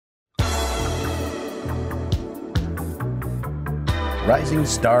Rising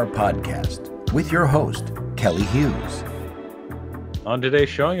Star Podcast with your host, Kelly Hughes. On today's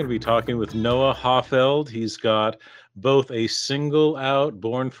show, I'm going to be talking with Noah Hoffeld. He's got both a single out,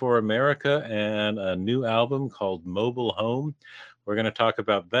 Born for America, and a new album called Mobile Home. We're going to talk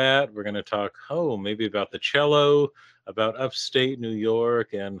about that. We're going to talk, maybe about the cello, about upstate New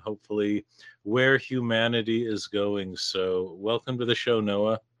York, and hopefully where humanity is going. So welcome to the show,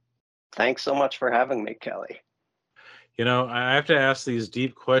 Noah. Thanks so much for having me, Kelly. You know, I have to ask these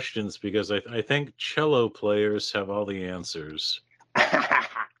deep questions because I think cello players have all the answers.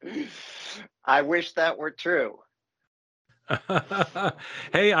 I wish that were true.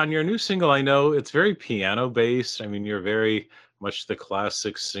 Hey, on your new single, I know it's very piano based. I mean, you're very much the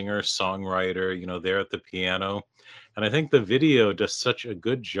classic singer songwriter, there at the piano. And I think the video does such a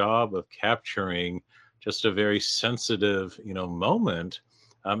good job of capturing just a very sensitive, moment.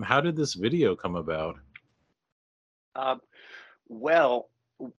 How did this video come about? Well,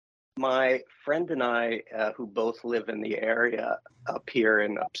 my friend and I, who both live in the area up here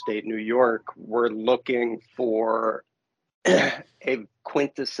in upstate New York, were looking for a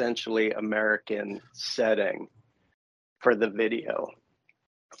quintessentially American setting for the video.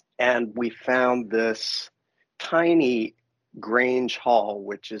 And we found this tiny Grange Hall,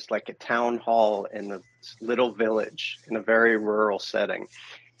 which is like a town hall in a little village in a very rural setting.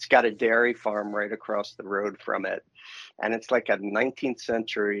 It's got a dairy farm right across the road from it. And it's like a 19th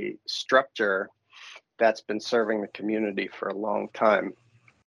century structure that's been serving the community for a long time.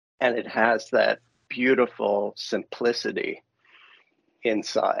 And it has that beautiful simplicity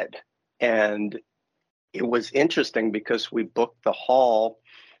inside. And it was interesting because we booked the hall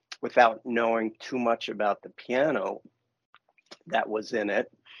without knowing too much about the piano that was in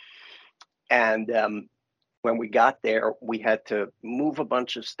it. And when we got there, we had to move a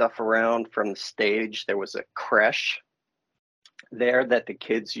bunch of stuff around from the stage. There was a creche there that the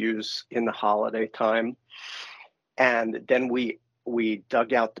kids use in the holiday time. And then we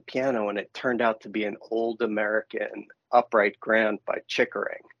dug out the piano, and it turned out to be an old American upright grand by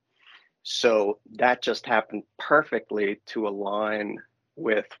Chickering. So that just happened perfectly to align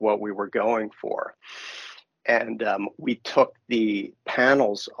with what we were going for. And we took the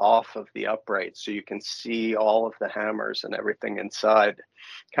panels off of the upright so you can see all of the hammers and everything inside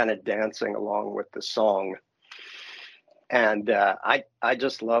kind of dancing along with the song. And I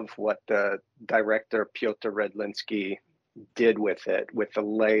just love what the director Piotr Redlinski did with it, with the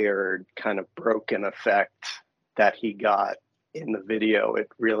layered kind of broken effect that he got in the video. It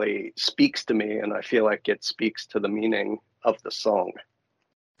really speaks to me, and I feel like it speaks to the meaning of the song.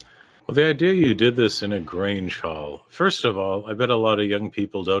 Well, the idea you did this in a Grange Hall. First of all, I bet a lot of young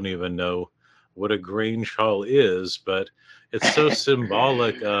people don't even know what a Grange Hall is, but it's so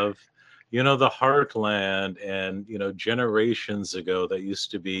symbolic of, the heartland and, generations ago that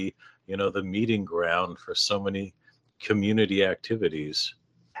used to be, the meeting ground for so many community activities.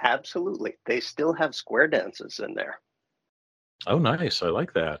 Absolutely. They still have square dances in there. Oh, nice. I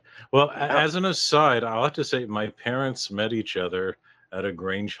like that. Well, Yeah. as an aside, I'll have to say my parents met each other at a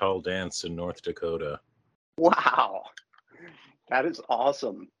Grange Hall dance in North Dakota. Wow. That is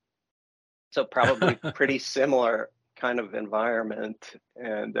awesome. So probably pretty similar kind of environment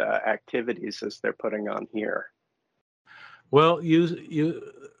and activities as they're putting on here. Well, you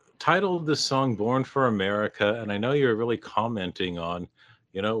titled this song "Born for America," and I know you're really commenting on,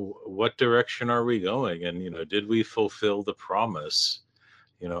 what direction are we going, and did we fulfill the promise,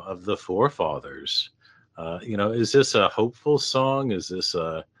 of the forefathers? Is this a hopeful song? Is this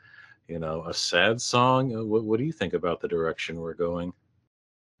a sad song? What do you think about the direction we're going?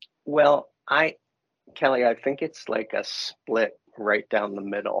 Well, Kelly, I think it's like a split right down the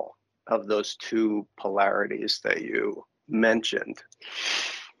middle of those two polarities that you mentioned.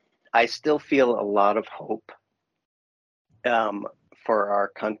 I still feel a lot of hope for our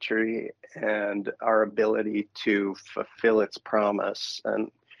country and our ability to fulfill its promise.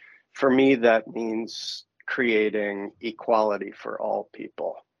 And for me, that means creating equality for all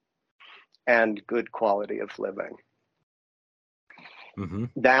people and good quality of living. Mm-hmm.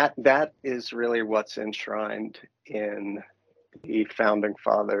 That is really what's enshrined in the founding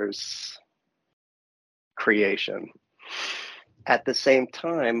fathers' creation. At the same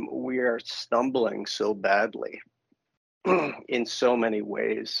time, we are stumbling so badly in so many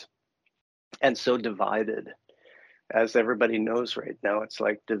ways and so divided. As everybody knows right now, it's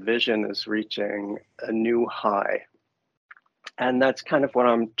like division is reaching a new high. And that's kind of what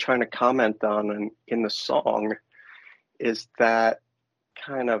I'm trying to comment on in the song, is that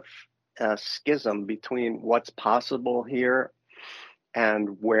kind of schism between what's possible here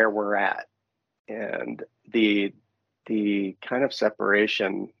and where we're at. And the the kind of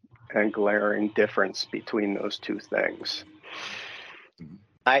separation and glaring difference between those two things.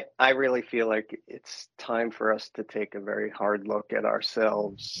 I really feel like it's time for us to take a very hard look at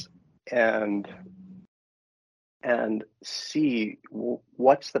ourselves and see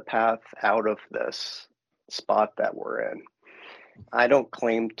what's the path out of this spot that we're in. I don't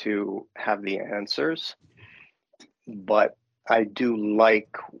claim to have the answers, but I do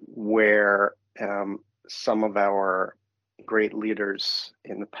like where some of our great leaders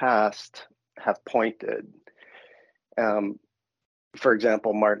in the past have pointed. For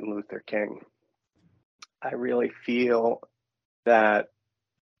example, Martin Luther King. I really feel that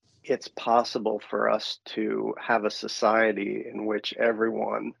it's possible for us to have a society in which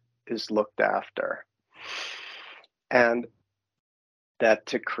everyone is looked after. And that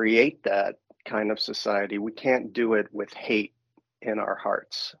to create that kind of society, we can't do it with hate in our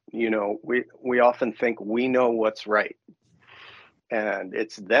hearts. You know, we often think we know what's right, and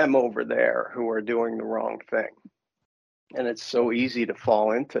it's them over there who are doing the wrong thing. And it's so easy to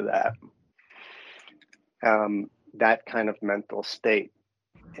fall into that kind of mental state.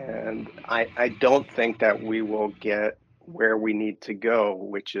 And I don't think that we will get where we need to go,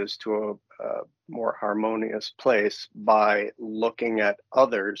 which is to a more harmonious place, by looking at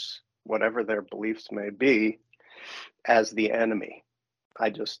others, whatever their beliefs may be, as the enemy.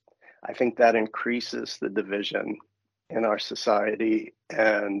 I think that increases the division in our society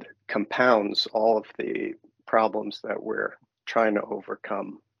and compounds all of the problems that we're trying to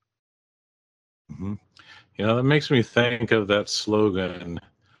overcome. Mm-hmm. You know, that makes me think of that slogan,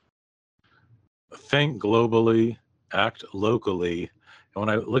 think globally, act locally. And when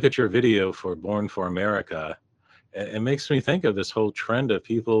I look at your video for Born for America, it makes me think of this whole trend of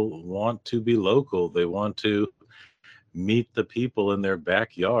people want to be local. They want to meet the people in their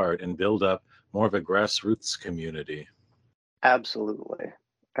backyard and build up more of a grassroots community. Absolutely.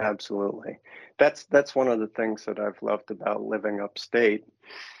 Absolutely. That's one of the things that I've loved about living upstate.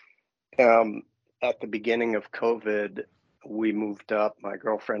 At the beginning of COVID, we moved up, my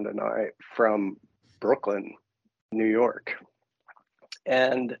girlfriend and I, from Brooklyn, New York.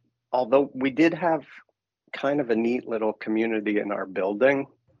 And although we did have kind of a neat little community in our building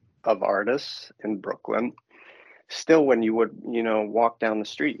of artists in Brooklyn, still when you would, walk down the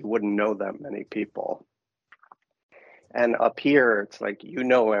street, you wouldn't know that many people. And up here, it's like,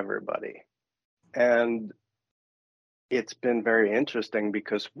 everybody. And it's been very interesting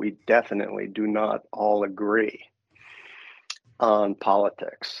because we definitely do not all agree on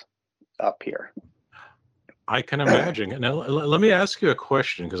politics up here. I can imagine. Now, let me ask you a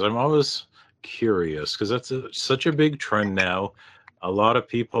question, because I'm always curious, because that's such a big trend now. A lot of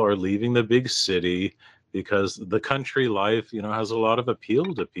people are leaving the big city because the country life, has a lot of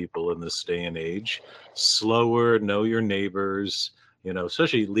appeal to people in this day and age. Slower, know your neighbors,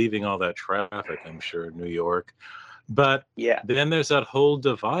 especially leaving all that traffic, I'm sure, in New York. But yeah, then there's that whole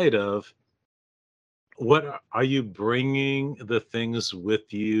divide of, what are you bringing the things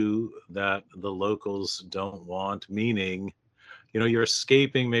with you that the locals don't want? Meaning, you're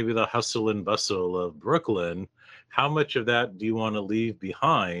escaping maybe the hustle and bustle of Brooklyn. How much of that do you want to leave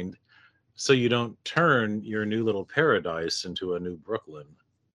behind so you don't turn your new little paradise into a new Brooklyn?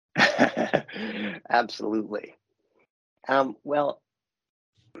 Absolutely. Well,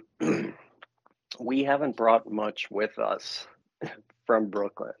 we haven't brought much with us from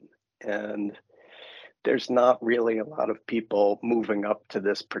Brooklyn, and there's not really a lot of people moving up to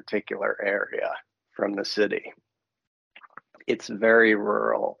this particular area from the city. It's very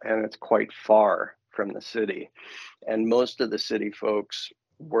rural and it's quite far from the city. And most of the city folks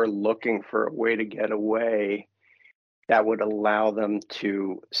were looking for a way to get away that would allow them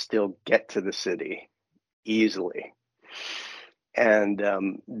to still get to the city easily. And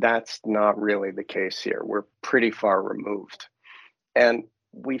that's not really the case here. We're pretty far removed. And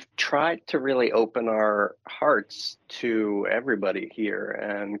we've tried to really open our hearts to everybody here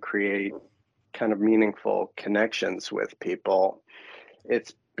and create kind of meaningful connections with people.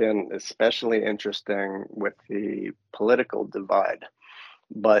 It's been especially interesting with the political divide,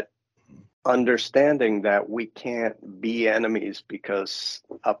 but understanding that we can't be enemies, because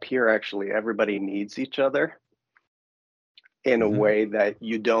up here, actually, everybody needs each other in a way that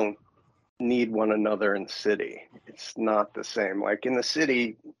you don't need one another in the city. It's not the same. Like in the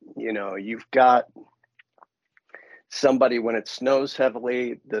city, you've got somebody, when it snows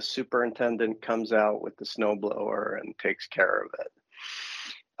heavily, the superintendent comes out with the snowblower and takes care of it.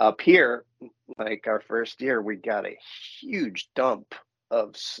 Up here, like our first year, we got a huge dump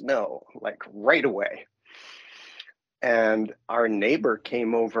of snow, like right away. And our neighbor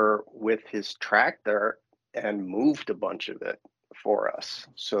came over with his tractor and moved a bunch of it for us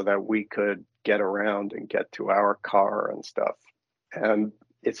so that we could get around and get to our car and stuff. And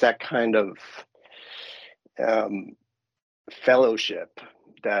it's that kind of um, fellowship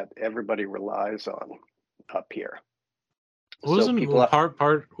that everybody relies on up here. Well, So people,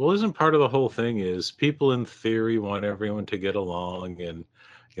 isn't part of the whole thing is people in theory want everyone to get along and,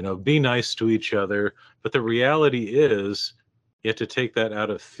 be nice to each other. But the reality is you have to take that out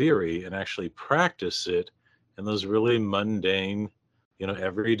of theory and actually practice it in those really mundane,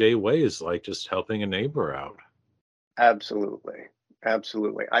 everyday ways, like just helping a neighbor out. absolutely,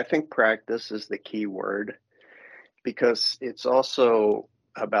 absolutely. I think practice is the key word because it's also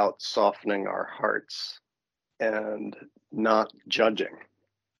about softening our hearts and not judging.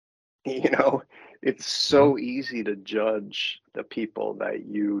 You know, it's Mhm. so easy to judge the people that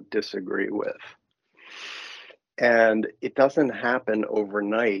you disagree with. And it doesn't happen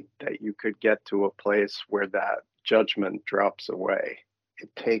overnight that you could get to a place where that judgment drops away.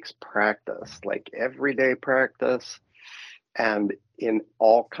 It takes practice, like everyday practice, and in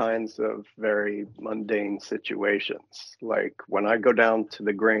all kinds of very mundane situations. Like when I go down to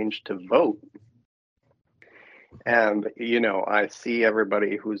the Grange to vote, and I see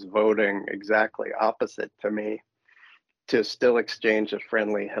everybody who's voting exactly opposite to me, to still exchange a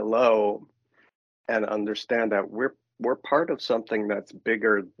friendly hello and understand that we're part of something that's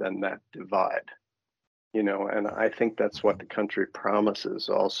bigger than that divide. And I think that's what the country promises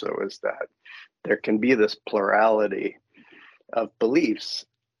also, is that there can be this plurality of beliefs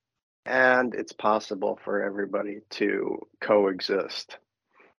and it's possible for everybody to coexist.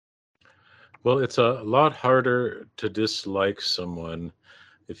 Well, it's a lot harder to dislike someone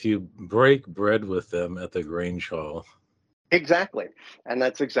if you break bread with them at the Grange Hall. Exactly. And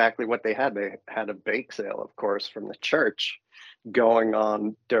that's exactly what they had. They had a bake sale, of course, from the church going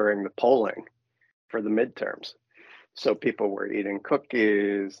on during the polling for the midterms. So people were eating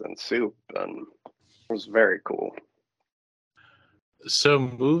cookies and soup, and it was very cool. So,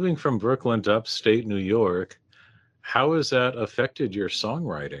 moving from Brooklyn to upstate New York, how has that affected your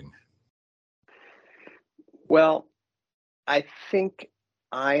songwriting? Well, I think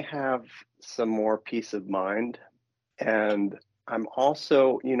I have some more peace of mind. And I'm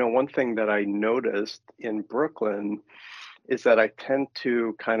also, one thing that I noticed in Brooklyn is that I tend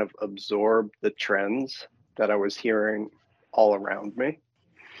to kind of absorb the trends that I was hearing all around me.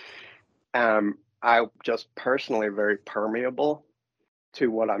 I just personally very permeable to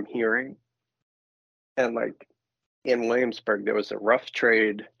what I'm hearing. And like in Williamsburg, there was a Rough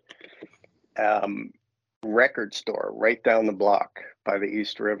Trade um, record store right down the block by the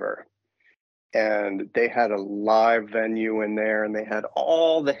East River. And they had a live venue in there, and they had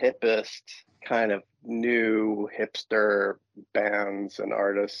all the hippest kind of new hipster bands and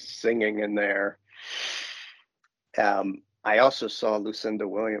artists singing in there. I also saw Lucinda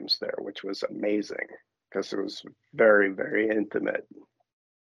Williams there, which was amazing because it was very, very intimate.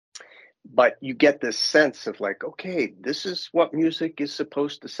 But you get this sense of like, okay, this is what music is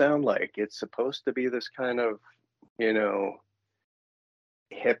supposed to sound like. It's supposed to be this kind of, you know,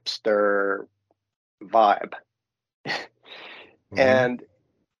 hipster vibe. Hmm. And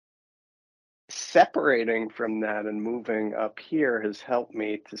separating from that and moving up here has helped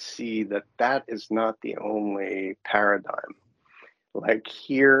me to see that that is not the only paradigm. Like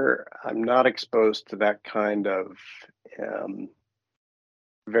here, I'm not exposed to that kind of um,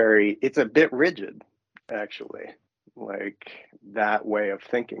 it's a bit rigid, actually, like that way of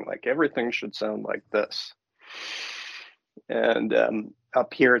thinking, like everything should sound like this. And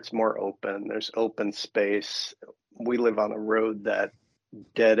up here, it's more open. There's open space. We live on a road that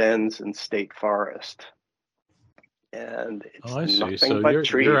dead ends in state forest, and Oh, it's I see. nothing So but you're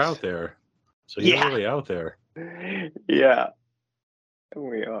trees. out there. So you're Yeah, really out there. yeah,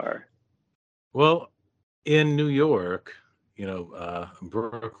 we are. Well, in New York,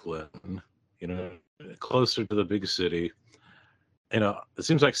 Brooklyn, you know, closer to the big city, it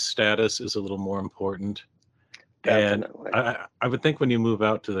seems like status is a little more important. And Definitely. I would think when you move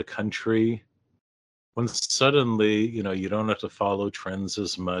out to the country, when suddenly, you don't have to follow trends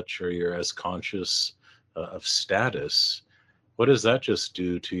as much or you're as conscious of status, what does that just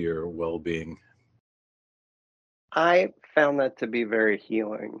do to your well-being? I found that to be very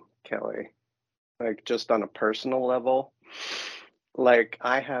healing, Kelly. Like just on a personal level, like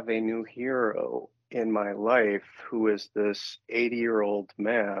I have a new hero in my life who is this 80-year-old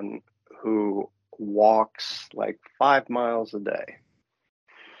man who walks like 5 miles a day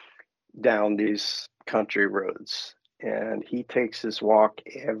down these country roads. And he takes his walk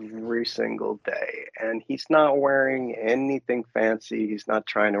every single day. And he's not wearing anything fancy. He's not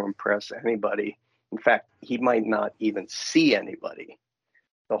trying to impress anybody. In fact, he might not even see anybody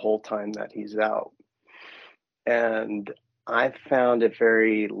the whole time that he's out. And I found it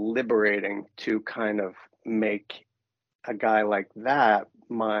very liberating to kind of make a guy like that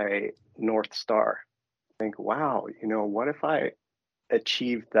my North Star. Think, wow, what if I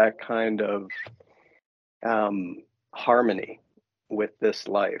achieved that kind of harmony with this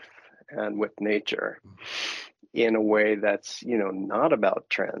life and with nature in a way that's, not about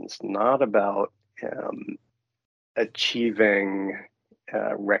trends, not about achieving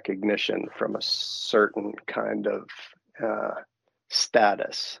recognition from a certain kind of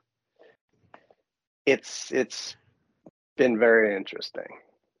status. It's been very interesting.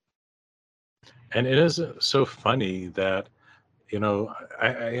 And it is so funny that,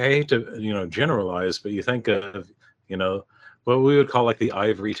 I hate to, generalize, but you think of, what we would call like the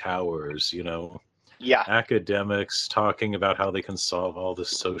ivory towers, Yeah. academics talking about how they can solve all the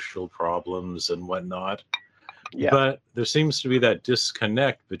social problems and whatnot. Yeah. But there seems to be that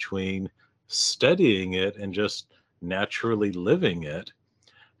disconnect between studying it and just naturally living it.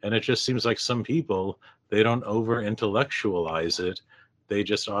 And it just seems like some people, they don't over intellectualize it. They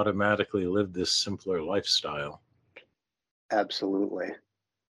just automatically live this simpler lifestyle. Absolutely.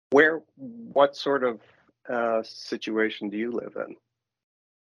 What sort of situation do you live in?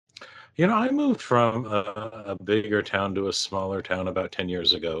 I moved from a bigger town to a smaller town about 10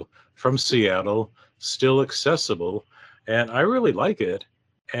 years ago, from Seattle, still accessible, and I really like it.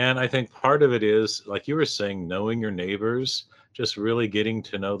 And I think part of it is, like you were saying, knowing your neighbors, just really getting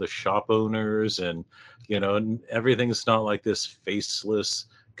to know the shop owners, and, everything's not like this faceless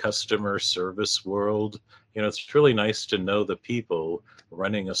customer service world. It's really nice to know the people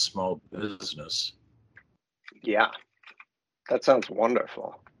running a small business. Yeah, that sounds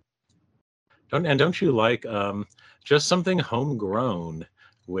wonderful. Don't you like just something homegrown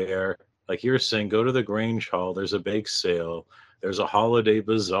where, like you're saying, go to the Grange Hall, there's a bake sale, there's a holiday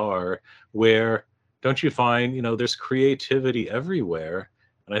bazaar where, don't you find, there's creativity everywhere.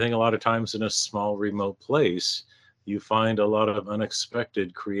 And I think a lot of times in a small remote place, you find a lot of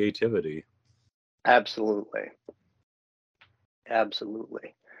unexpected creativity. Absolutely.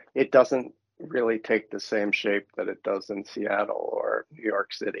 Absolutely. It doesn't really take the same shape that it does in Seattle or New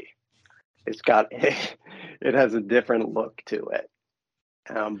York City. It has a different look to it.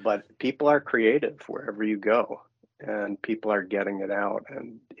 But people are creative wherever you go, and people are getting it out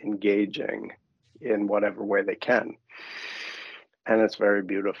and engaging in whatever way they can. And it's very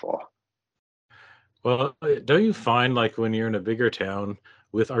beautiful. Well, don't you find like when you're in a bigger town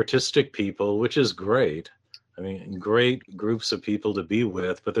with artistic people, which is great, I mean, great groups of people to be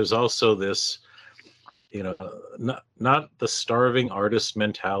with, but there's also this, not the starving artist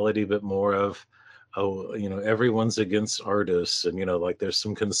mentality, but more of, oh, everyone's against artists, and like there's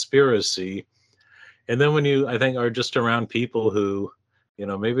some conspiracy. And then when you, I think, are just around people who,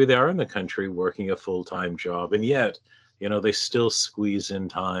 maybe they are in the country working a full-time job, and yet, they still squeeze in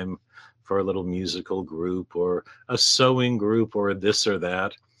time for a little musical group or a sewing group or this or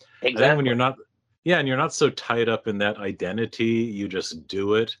that. Exactly. I think when you're not, yeah, and you're not so tied up in that identity, you just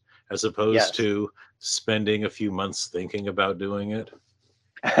do it, as opposed Yes. to spending a few months thinking about doing it.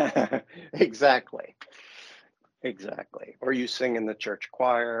 Exactly. Or you sing in the church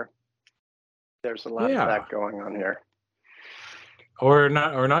choir. There's a lot of that going on here. Or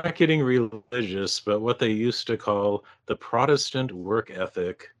not getting religious, but what they used to call the Protestant work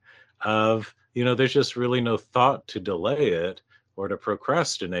ethic of, there's just really no thought to delay it or to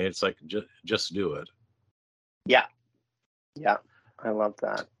procrastinate. It's like, just do it. Yeah. I love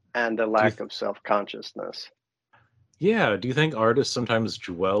that. And a lack of self-consciousness. Yeah. Do you think artists sometimes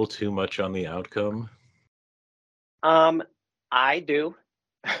dwell too much on the outcome? I do.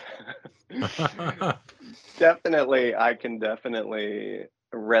 Definitely, I can definitely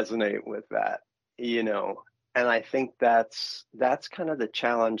resonate with that, and I think that's kind of the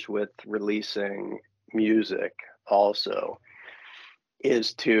challenge with releasing music also,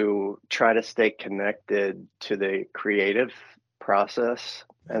 is to try to stay connected to the creative process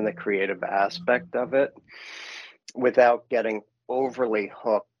and the creative aspect of it without getting overly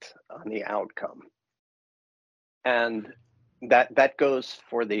hooked on the outcome. And that goes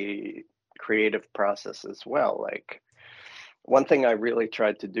for the creative process as well. Like, one thing I really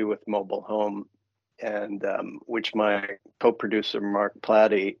tried to do with Mobile Home, and which my co-producer Mark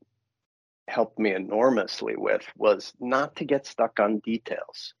Platty helped me enormously with, was not to get stuck on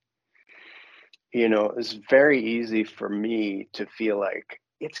details. It's very easy for me to feel like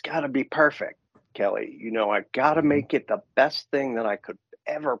it's got to be perfect, Kelly. I got to make it the best thing that I could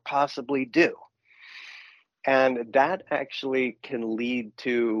ever possibly do. And that actually can lead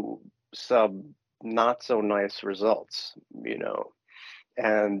to some not so nice results,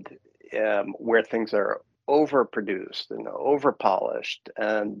 and where things are overproduced and overpolished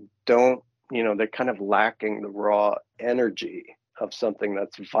and they're kind of lacking the raw energy of something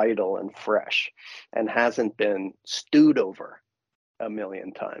that's vital and fresh and hasn't been stewed over a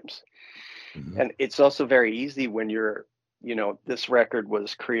million times. Mhm. And it's also very easy when this record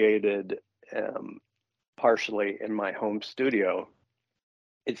was created partially in my home studio.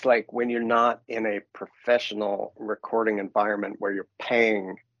 It's like when you're not in a professional recording environment where you're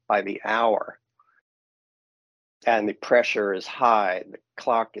paying by the hour and the pressure is high, the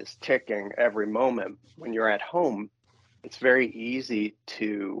clock is ticking every moment. When you're at home, it's very easy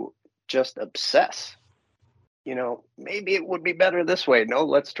to just obsess. Maybe it would be better this way. No,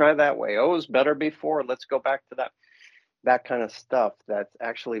 let's try that way. Oh, it was better before. Let's go back to that kind of stuff. That's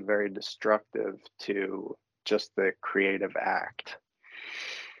actually very destructive to just the creative act.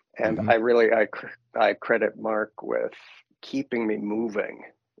 And Mhm. I credit Mark with keeping me moving,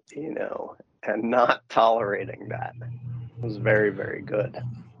 and not tolerating that. It was very, very good.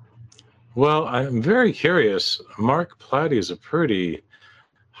 Well, I'm very curious. Mark Plati is a pretty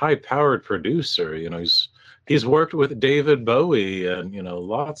high-powered producer. He's worked with David Bowie and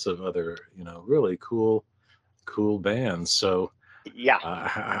lots of other really cool bands. So, Yeah.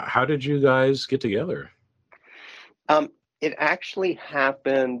 how did you guys get together? It actually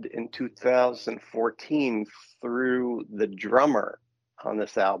happened in 2014 through the drummer on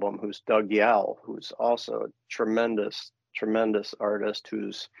this album, who's Doug Yell, who's also a tremendous, tremendous artist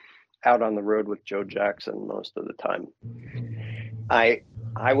who's out on the road with Joe Jackson most of the time. I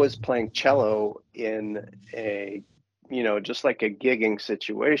was playing cello in a, just like a gigging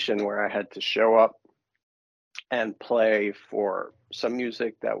situation where I had to show up and play for some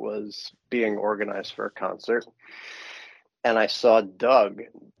music that was being organized for a concert. And I saw Doug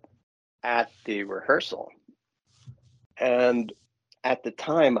at the rehearsal. And at the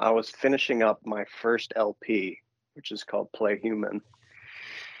time, I was finishing up my first LP, which is called Play Human.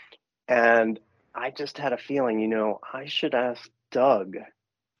 And I just had a feeling, I should ask Doug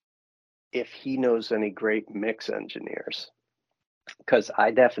if he knows any great mix engineers, because I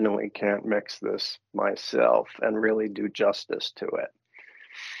definitely can't mix this myself and really do justice to it.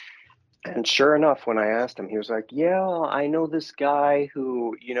 And sure enough, when I asked him, he was like, yeah, I know this guy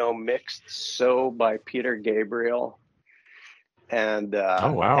who, mixed So by Peter Gabriel. And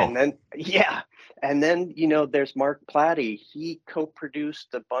Oh, wow. then there's Mark Plati. He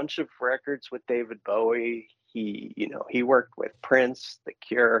co-produced a bunch of records with David Bowie. He worked with Prince, The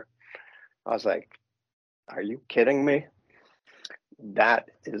Cure. I was like, are you kidding me? That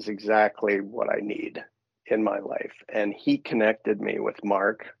is exactly what I need in my life. And he connected me with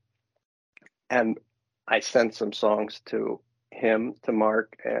Mark, and I sent some songs to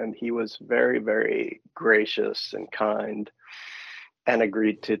Mark, and he was very, very gracious and kind and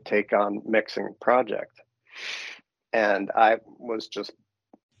agreed to take on mixing project. And I was just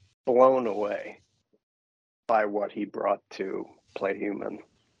blown away by what he brought to Play Human.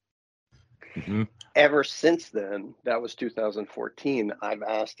 Mhm. Ever since then, that was 2014, I've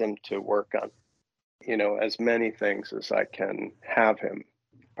asked him to work on, as many things as I can have him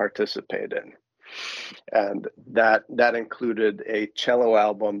participate in. And that included a cello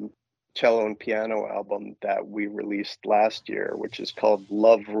and piano album that we released last year, which is called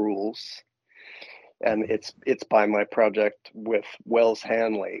Love Rules. And it's by my project with Wells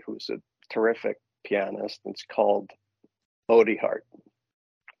Hanley, who's a terrific pianist. It's called Bodhi Heart.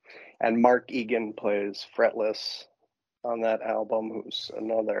 And Mark Egan plays fretless on that album, who's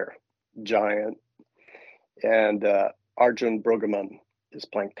another giant. And Arjun Brueggemann is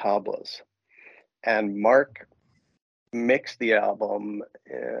playing tablas. And Mark mixed the album,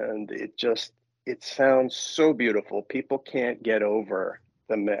 and it sounds so beautiful. People can't get over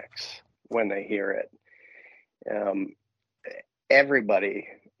the mix when they hear it. Everybody,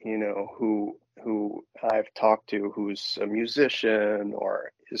 who I've talked to, who's a musician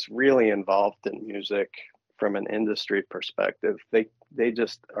or is really involved in music from an industry perspective, they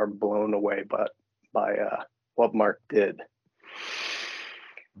just are blown away by what Mark did.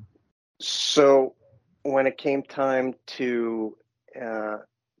 So when it came time to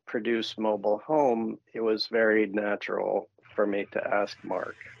produce Mobile Home, it was very natural for me to ask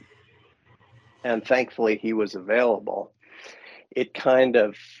Mark. And thankfully, he was available. It kind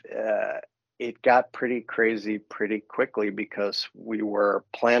of it got pretty crazy pretty quickly, because we were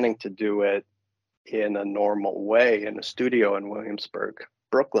planning to do it in a normal way in a studio in Williamsburg,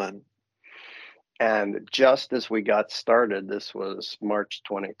 Brooklyn. And just as we got started, this was March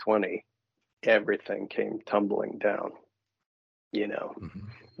 2020, everything came tumbling down, Mhm.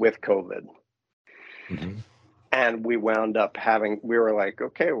 with COVID. Hmm. And we wound up we were like,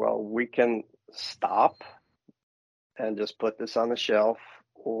 okay, well, we can stop and just put this on the shelf,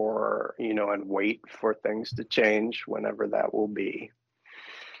 or, and wait for things to change whenever that will be.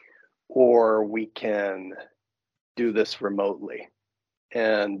 Or we can do this remotely.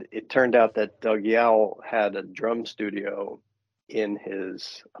 And it turned out that Doug Yao had a drum studio in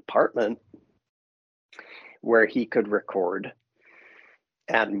his apartment where he could record.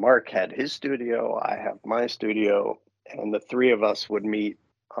 And Mark had his studio, I have my studio, and the three of us would meet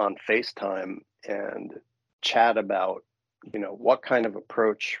on FaceTime and chat about, what kind of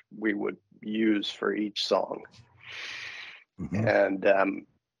approach we would use for each song. Hmm.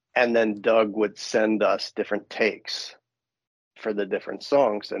 And then Doug would send us different takes for the different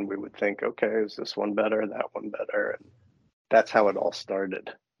songs, and we would think, okay, is this one better, that one better? And that's how it all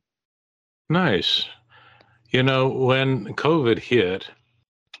started. Nice. When COVID hit,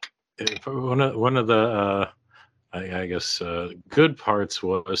 one of the I guess good parts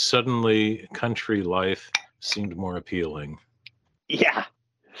was suddenly country life seemed more appealing. Yeah.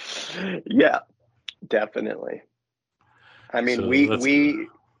 Yeah, definitely. I mean, So that's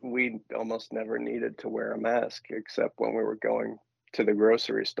we almost never needed to wear a mask except when we were going to the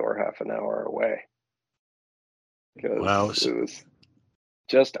grocery store half an hour away, wow. because it was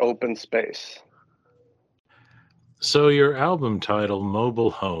just open space. So your album title,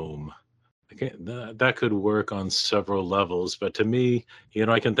 Mobile Home, that could work on several levels. But to me,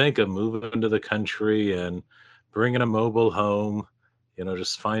 I can think of moving to the country and bringing a mobile home,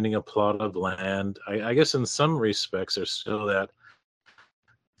 just finding a plot of land. I guess in some respects, there's still that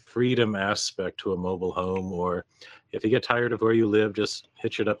freedom aspect to a mobile home. Or if you get tired of where you live, just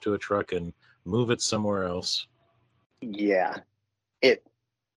hitch it up to a truck and move it somewhere else. Yeah, it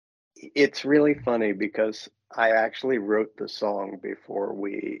it's really funny because I actually wrote the song before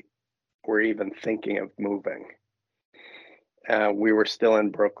we were even thinking of moving. We were still in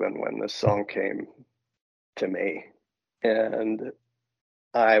Brooklyn when this song came to me, and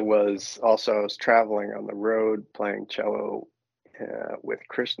I was traveling on the road playing cello with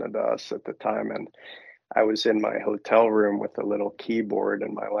Krishna Das at the time, and I was in my hotel room with a little keyboard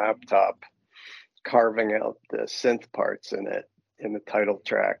and my laptop, carving out the synth parts in it in the title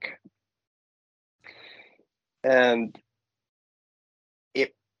track. And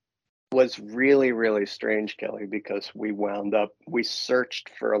it was really, really strange, Kelly, because we searched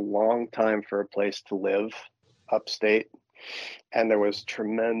for a long time for a place to live upstate, and there was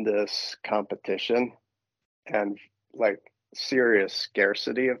tremendous competition and like serious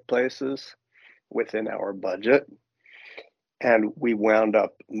scarcity of places within our budget. And we wound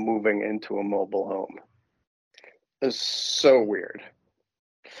up moving into a mobile home. It was so weird.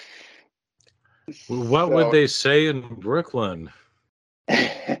 What would So they say in Brooklyn?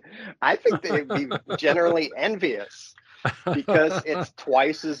 I think they'd be generally envious because it's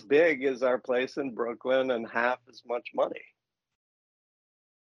twice as big as our place in Brooklyn and half as much money,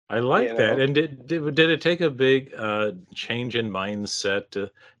 I you like that. know? And did it take a big change in mindset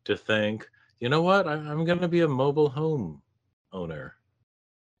to think, you know what, I'm going to be a mobile home owner?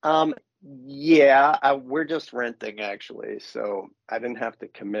 Um, yeah, we're just renting actually, so I didn't have to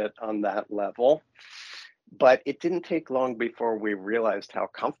commit on that level. But it didn't take long before we realized how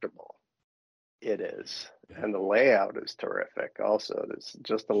comfortable it is. Yeah. And the layout is terrific also. There's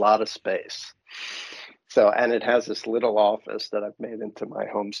just a lot of space. So, and it has this little office that I've made into my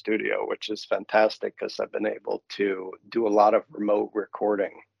home studio, which is fantastic because I've been able to do a lot of remote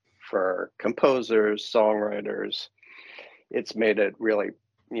recording for composers, songwriters. It's made it really,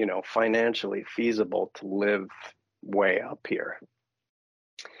 financially feasible to live way up here.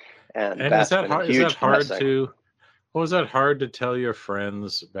 And And is that's that been a hard? Is that huge hard blessing. to? Was that hard to tell your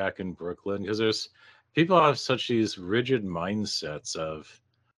friends back in Brooklyn? Because there's people have such these rigid mindsets of,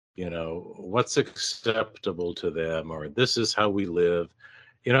 what's acceptable to them, or this is how we live,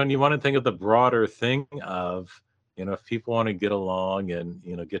 and you want to think of the broader thing of, if people want to get along and,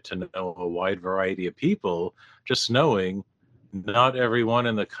 get to know a wide variety of people, just knowing not everyone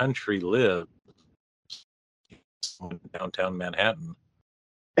in the country lives in downtown Manhattan.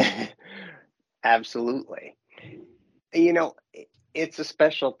 Absolutely. You know, it's a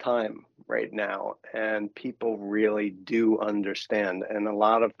special time right now, and people really do understand. And a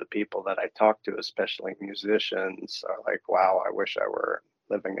lot of the people that I talk to, especially musicians, are like, wow, I wish I were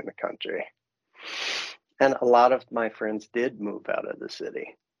living in the country. And a lot of my friends did move out of the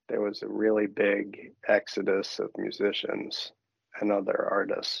city. There was a really big exodus of musicians and other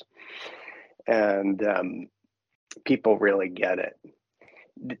artists. And people really get it.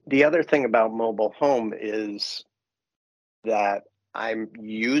 The other thing about mobile home is that I'm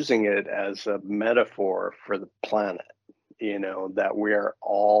using it as a metaphor for the planet, that we're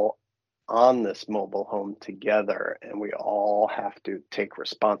all on this mobile home together and we all have to take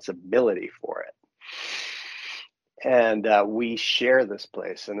responsibility for it. And we share this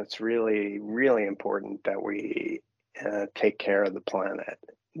place, and it's really, really important that we take care of the planet.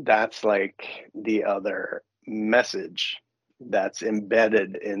 That's like the other message that's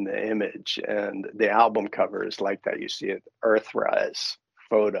embedded in the image. And the album cover is like that. You see it, Earthrise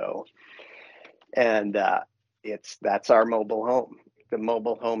photo. And that's our mobile home. The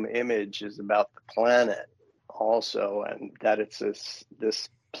mobile home image is about the planet also, and that it's this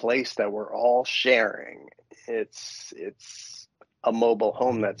place that we're all sharing. It's a mobile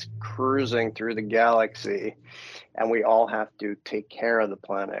home that's cruising through the galaxy, and we all have to take care of the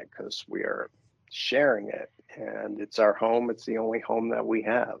planet because we are sharing it, and it's our home. It's the only home that we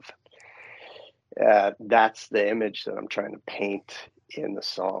have. That's the image that I'm trying to paint in the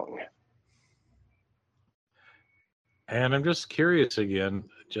song. And I'm just curious again,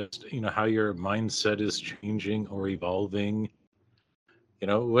 just how your mindset is changing or evolving.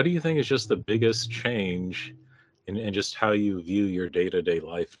 What do you think is just the biggest change in just how you view your day-to-day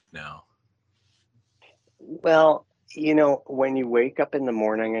life now? Well, when you wake up in the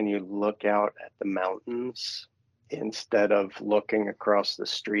morning and you look out at the mountains instead of looking across the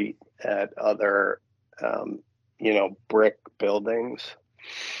street at other, brick buildings,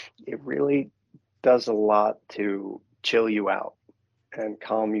 it really does a lot to chill you out and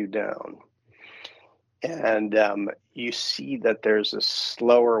calm you down. And you see that there's a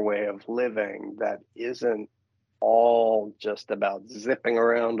slower way of living that isn't all just about zipping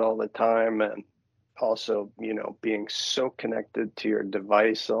around all the time, and also, being so connected to your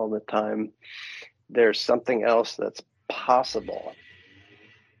device all the time. There's something else that's possible.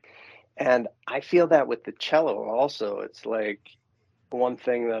 And I feel that with the cello also. It's like one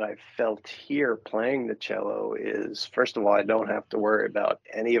thing that I felt here playing the cello is, first of all, I don't have to worry about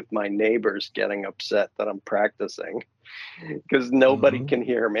any of my neighbors getting upset that I'm practicing because nobody Hmm. can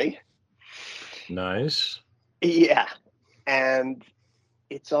hear me. Nice. Yeah. And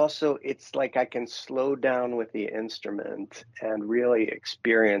it's like I can slow down with the instrument and really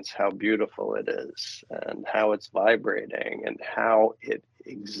experience how beautiful it is and how it's vibrating and how it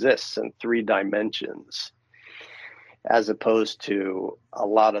exists in 3 dimensions, as opposed to a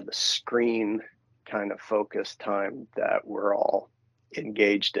lot of the screen kind of focus time that we're all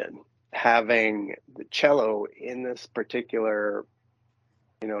engaged in. Having the cello in this particular,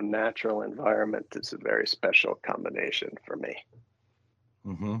 natural environment is a very special combination for me.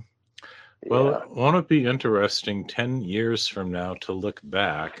 Hmm. Yeah. Well, won't it be interesting 10 years from now to look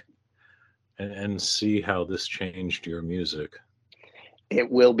back and see how this changed your music? It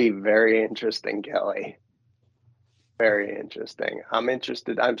will be very interesting, Kelly. Very interesting. I'm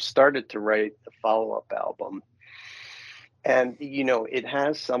interested. I've started to write a follow-up album. And, it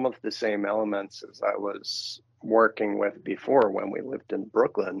has some of the same elements as I was working with before when we lived in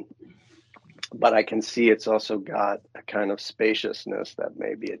Brooklyn. But I can see it's also got a kind of spaciousness that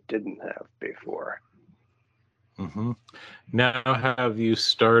maybe it didn't have before. Hmm. Now, have you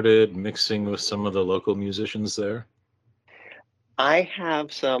started mixing with some of the local musicians there? I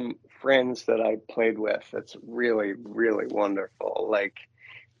have some friends that I played with. It's really, really wonderful. Like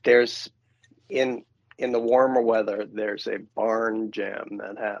there's in in the warmer weather, there's a barn jam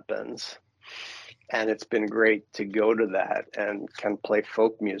that happens, and it's been great to go to that and can play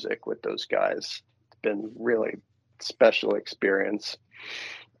folk music with those guys. It's been really special experience,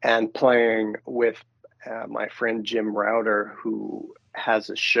 and playing with my friend Jim Router, who has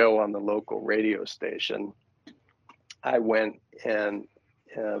a show on the local radio station. I went and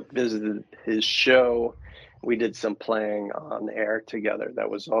visited his show. We did some playing on air together that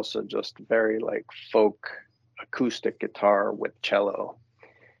was also just very like folk acoustic guitar with cello,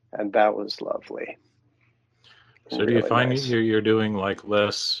 and that was lovely. So do you Really find nice. you're doing like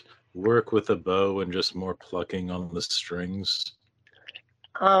less work with a bow and just more plucking on the strings?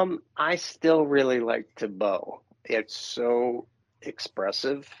 I still really like to bow. It's so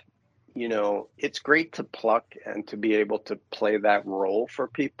expressive. It's great to pluck and to be able to play that role for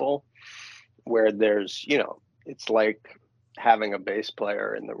people where it's like having a bass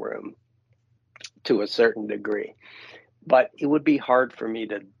player in the room to a certain degree. But it would be hard for me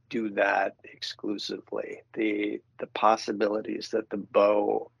to do that exclusively. The possibilities that the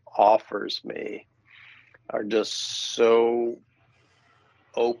bow offers me are just so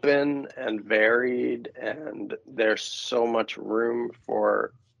open and varied, and there's so much room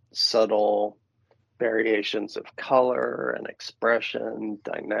for subtle variations of color and expression,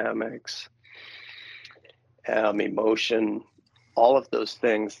 dynamics, emotion. all of those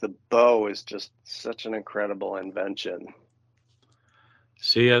things. The bow is just such an incredible invention.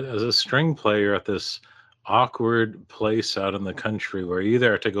 See, as a string player at this awkward place out in the country where you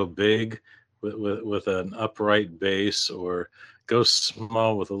either have to go big with an upright bass or go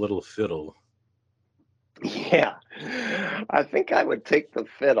small with a little fiddle. Yeah, I think I would take the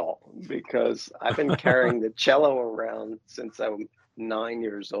fiddle because I've been carrying the cello around since I'm 9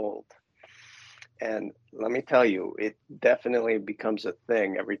 years old. And let me tell you, it definitely becomes a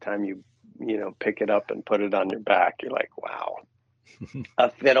thing every time you pick it up and put it on your back. You're like, wow, a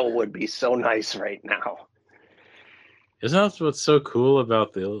fiddle would be so nice right now. Isn't that what's so cool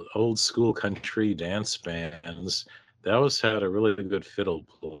about the old school country dance bands? They always had a really good fiddle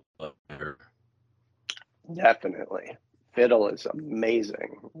player. Definitely. Fiddle is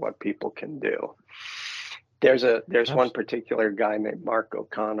amazing what people can do. There's one particular guy named Mark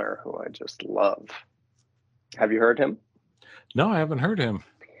O'Connor who I just love. Have you heard him? No, I haven't heard him.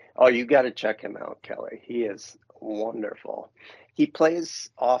 Oh, you got to check him out, Kelly. He is wonderful. He plays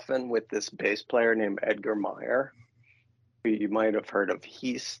often with this bass player named Edgar Meyer, who you might have heard of.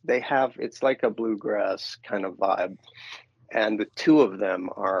 It's like a bluegrass kind of vibe. And the two of them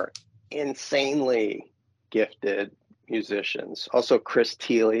are insanely gifted musicians. Also, Chris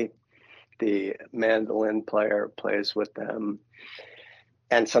Thiele, the mandolin player, plays with them.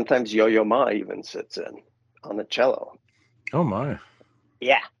 And sometimes Yo-Yo Ma even sits in on the cello. Oh, my.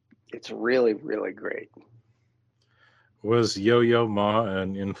 Yeah, it's really, really great. Was Yo-Yo Ma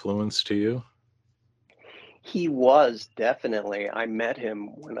an influence to you? He was definitely. I met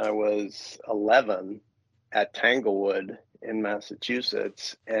him when I was 11 at Tanglewood in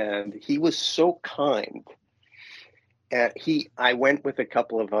Massachusetts, and he was so kind. And I went with a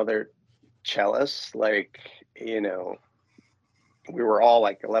couple of other cellists, we were all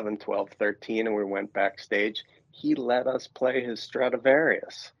like 11, 12, 13, and we went backstage. He let us play his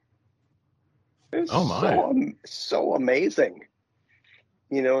Stradivarius. It's Oh, my. so amazing.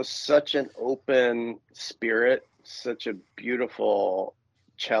 Such an open spirit, such a beautiful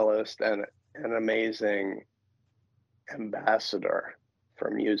cellist, and an amazing ambassador for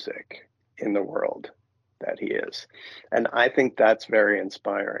music in the world that he is. And I think that's very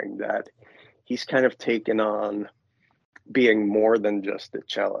inspiring, that he's kind of taken on being more than just a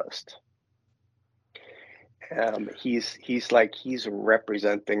cellist. He's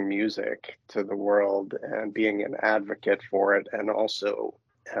representing music to the world and being an advocate for it, and also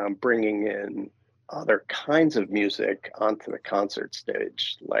bringing in other kinds of music onto the concert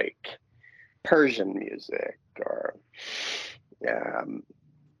stage, like Persian music or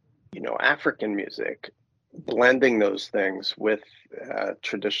African music, blending those things with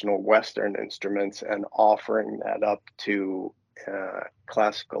traditional Western instruments and offering that up to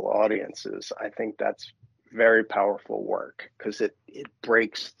classical audiences. I think that's very powerful work because it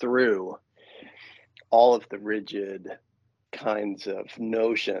breaks through all of the rigid kinds of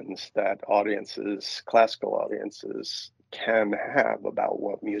notions that classical audiences can have about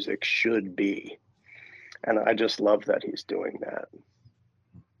what music should be. And I just love that he's doing that.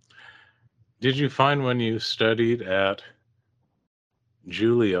 Did you find when you studied at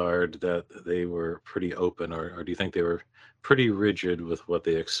Juilliard that they were pretty open, or do you think they were pretty rigid with what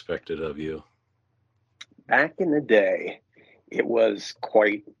they expected of you? Back in the day, it was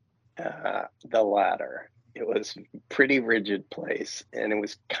quite the latter. It was a pretty rigid place, and it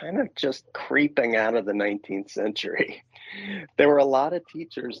was kind of just creeping out of the 19th century. There were a lot of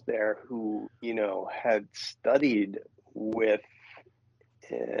teachers there who, had studied with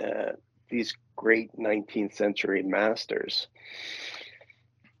these great 19th century masters.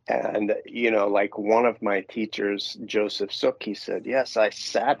 And, like one of my teachers, Joseph Sook, he said, yes, I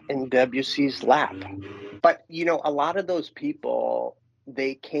sat in Debussy's lap. But, a lot of those people,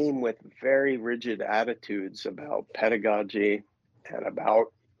 they came with very rigid attitudes about pedagogy and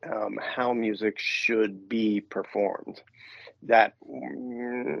about how music should be performed. That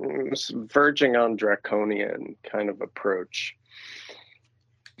was verging on draconian kind of approach.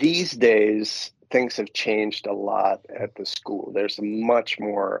 These days, things have changed a lot at the school. There's a much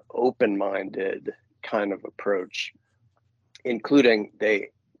more open-minded kind of approach, including they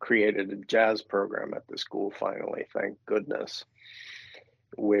created a jazz program at the school finally, thank goodness,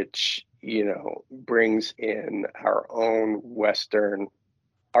 which, brings in our own Western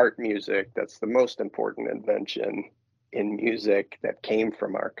art music. That's the most important invention in music that came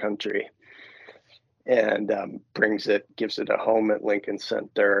from our country, and gives it a home at Lincoln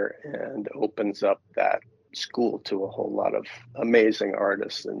Center and opens up that school to a whole lot of amazing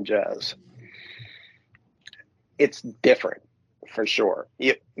artists in jazz. It's different, for sure.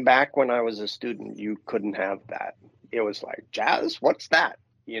 Back when I was a student, you couldn't have that. it was like, jazz? What's that?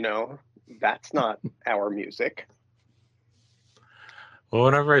 You know, that's not our music. Well,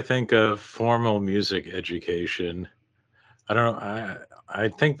 whenever I think of formal music education, I don't know. I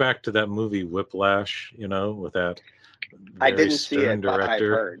think back to that movie Whiplash, with that I very didn't see stern it, but I've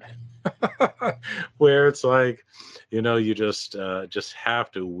director, heard. where it's like, you just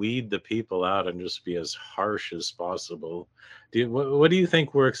have to weed the people out and just be as harsh as possible. What do you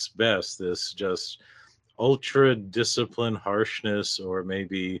think works best? This just ultra discipline harshness, or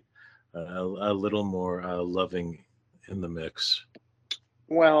maybe a little more loving in the mix?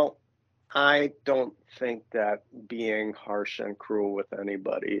 Well, I don't think that being harsh and cruel with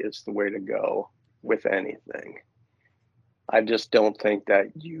anybody is the way to go with anything. I just don't think that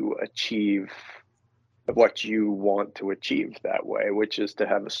you achieve what you want to achieve that way, which is to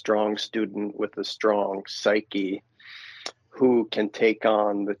have a strong student with a strong psyche who can take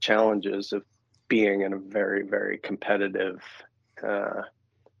on the challenges of being in a very, very competitive uh,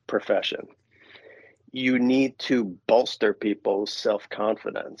 profession. You need to bolster people's self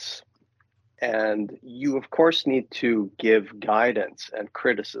confidence. And you, of course, need to give guidance and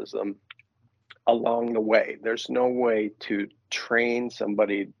criticism along the way. There's no way to train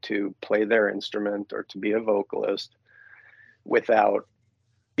somebody to play their instrument or to be a vocalist without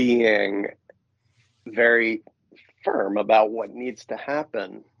being very firm about what needs to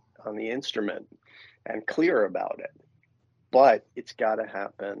happen on the instrument and clear about it. But it's got to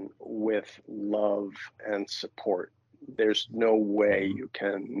happen with love and support. There's no way Mhm. you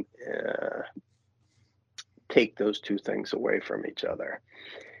can take those two things away from each other.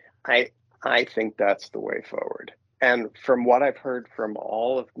 I I think that's the way forward. And from what I've heard from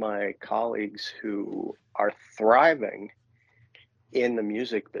all of my colleagues who are thriving in the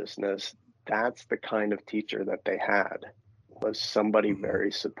music business, that's the kind of teacher that they had, was somebody Mhm.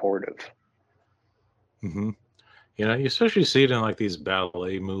 very supportive. Mhm. You especially see it in like these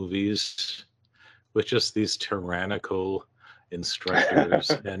ballet movies with just these tyrannical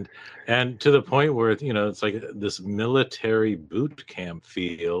instructors, and to the point where it's like this military boot camp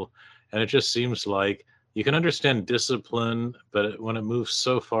feel, and it just seems like you can understand discipline, but when it moves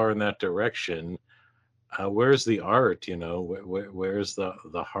so far in that direction, where's the art? Where's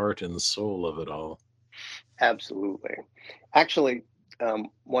the heart and soul of it all? Absolutely. Actually,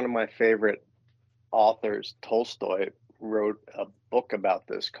 one of my favorite authors, Tolstoy, wrote a book about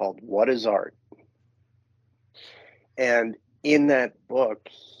this called What is Art? And in that book,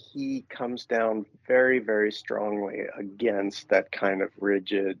 he comes down very, very strongly against that kind of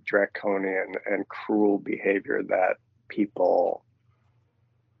rigid, draconian, and cruel behavior that people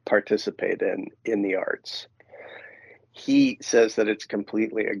participate in the arts. He says that it's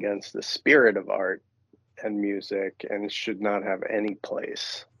completely against the spirit of art and music and should not have any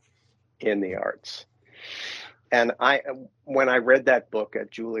place in the arts. And when I read that book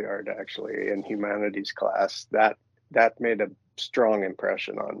at Juilliard, actually in humanities class, that made a strong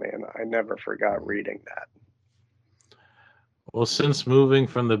impression on me, and I never forgot reading that. Well, since moving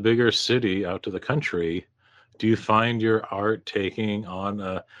from the bigger city out to the country, do you find your art taking on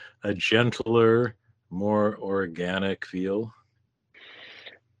a gentler, more organic feel?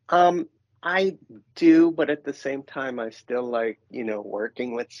 Um, I do, but at the same time, I still like,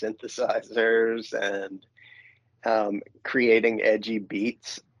 working with synthesizers and creating edgy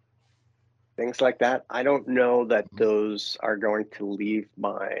beats, things like that. I don't know that Mhm. those are going to leave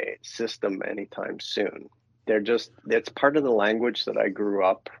my system anytime soon. It's part of the language that I grew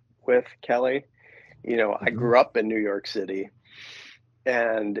up with, Kelly. I Mhm. grew up in New York City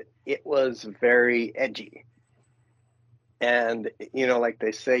and it was very edgy. And, like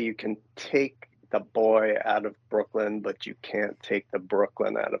they say, you can take the boy out of Brooklyn, but you can't take the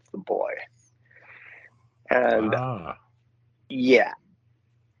Brooklyn out of the boy. And Ah. yeah,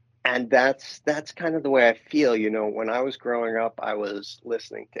 and that's kind of the way I feel. When I was growing up, I was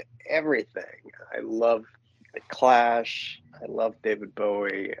listening to everything. I loved the Clash. I loved David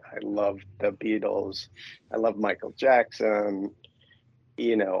Bowie. I loved the Beatles. I loved Michael Jackson.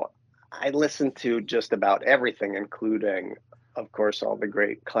 You know, I listened to just about everything, including, of course, all the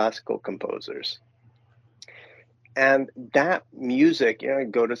great classical composers. And that music, I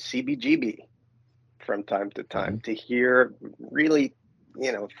go to CBGB from time to time Mhm. to hear really,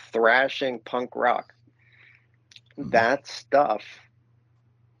 thrashing punk rock. Mhm. That stuff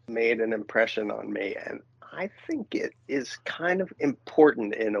made an impression on me. And I think it is kind of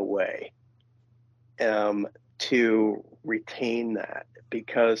important in a way, um, to retain that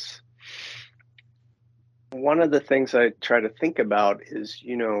because one of the things I try to think about is,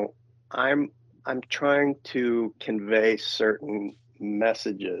 I'm I'm trying to convey certain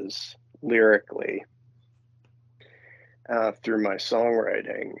messages lyrically through my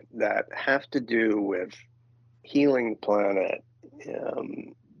songwriting that have to do with healing the planet,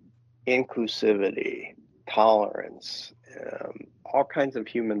 um, inclusivity, tolerance, all kinds of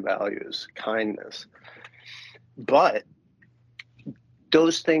human values, kindness. But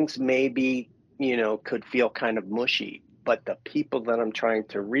those things maybe, could feel kind of mushy, but the people that I'm trying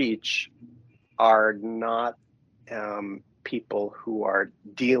to reach are not people who are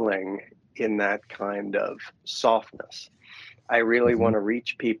dealing in that kind of softness. I really Hmm. want to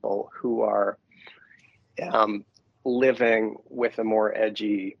reach people who are um, living with a more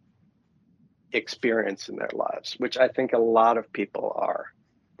edgy experience in their lives, which I think a lot of people are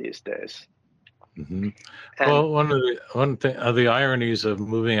these days. Hmm. And Well, one of the ironies of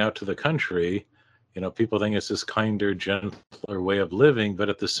moving out to the country, people think it's this kinder, gentler way of living, but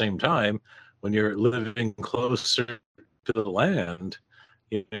at the same time, when you're living closer to the land,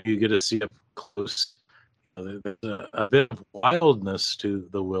 you get to see up close. There's a bit of wildness to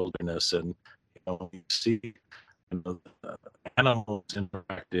the wilderness, and you see the animals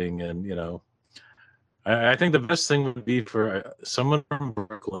interacting, and I think the best thing would be for someone from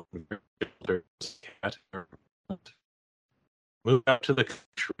Brooklyn, cat, or move out to the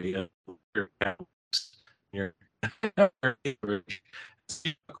country and your cat lives in your neighborhood.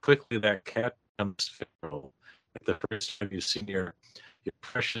 See how quickly that cat becomes feral. Like the first time you've seen your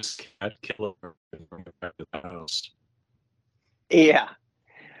precious cat, kill it and bring it back to the house. yeah,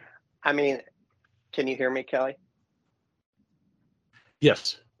 I mean, can you hear me, Kelly?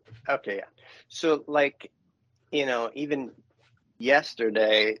 Yes. Okay, yeah. So, like, even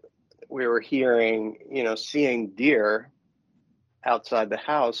yesterday, we were hearing, seeing deer outside the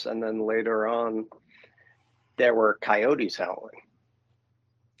house, and then later on, there were coyotes howling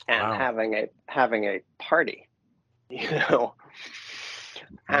and Wow. having a party, you know.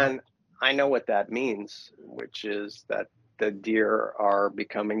 Mhm. And I know what that means, which is that the deer are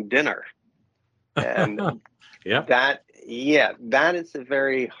becoming dinner. And Yep. that is a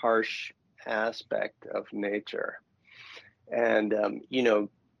very harsh aspect of nature. And,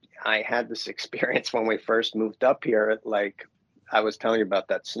 I had this experience when we first moved up here. Like I was telling you about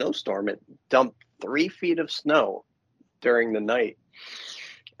that snowstorm, it dumped 3 feet of snow during the night.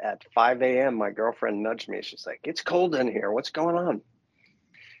 At 5 a.m., my girlfriend nudged me. She's like, "It's cold in here. What's going on?"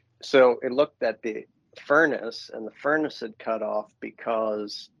 So it looked at the furnace, and the furnace had cut off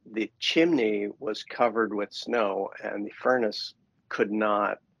because the chimney was covered with snow and the furnace could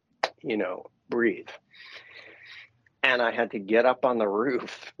not, breathe. And I had to get up on the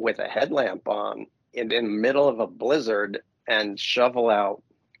roof with a headlamp on in the middle of a blizzard and shovel out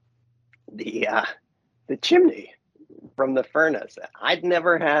the chimney from the furnace. I'd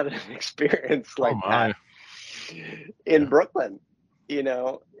never had an experience Oh like that my. in Yeah. Brooklyn, you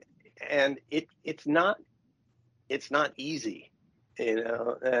know, and it's not easy,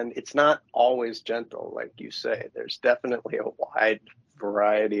 and it's not always gentle, like you say. There's definitely a wide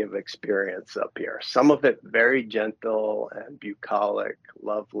variety of experience up here. Some of it very gentle and bucolic,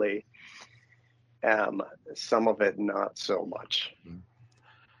 lovely. Um, some of it not so much.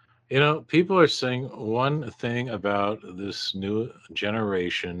 People are saying one thing about this new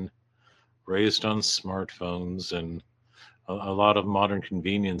generation raised on smartphones and a lot of modern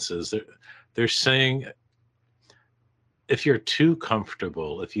conveniences. They're saying if you're too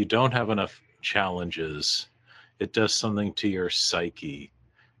comfortable, if you don't have enough challenges, it does something to your psyche.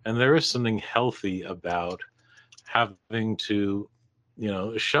 And there is something healthy about having to,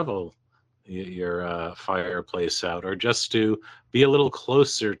 shovel your fireplace out, or just to be a little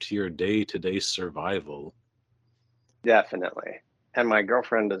closer to your day-to-day survival. Definitely. And my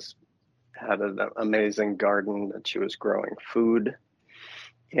girlfriend has had an amazing garden that she was growing food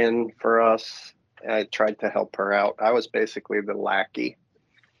in for us. I tried to help her out. I was basically the lackey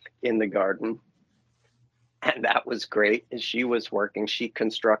in the garden, and that was great. She was working. She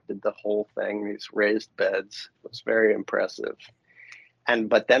constructed the whole thing, these raised beds. It was very impressive. And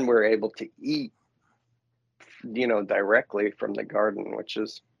but then we're able to eat, directly from the garden, which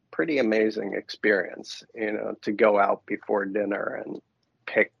is pretty amazing experience, to go out before dinner and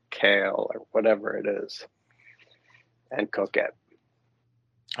pick kale or whatever it is and cook it.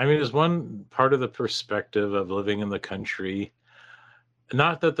 I mean, is one part of the perspective of living in the country,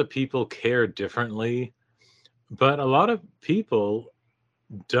 not that the people care differently, but a lot of people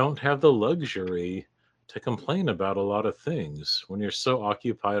don't have the luxury to complain about a lot of things when you're so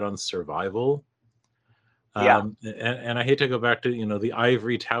occupied on survival. Yeah. And I hate to go back to, the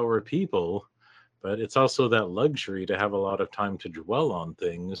ivory tower people, but it's also that luxury to have a lot of time to dwell on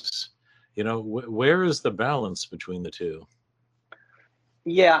things. Where is the balance between the two?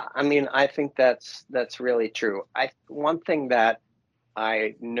 Yeah, I mean, I think that's really true. One thing that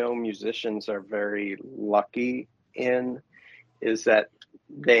I know musicians are very lucky in is that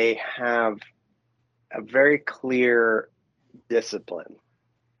they have a very clear discipline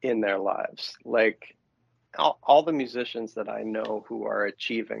in their lives. Like all the musicians that I know who are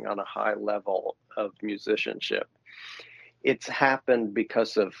achieving on a high level of musicianship, it's happened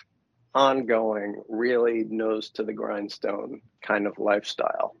because of ongoing, really nose to the grindstone kind of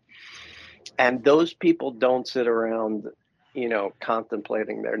lifestyle. And those people don't sit around,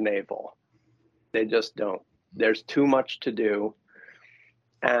 contemplating their navel. They just don't. There's too much to do,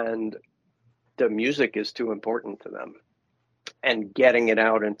 and the music is too important to them. And getting it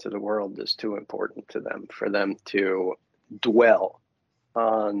out into the world is too important to them for them to dwell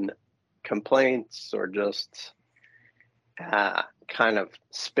on complaints or just kind of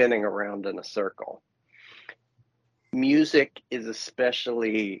spinning around in a circle. Music is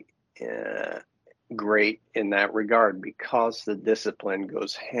especially great in that regard because the discipline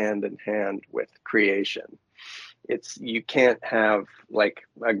goes hand in hand with creation. You can't have like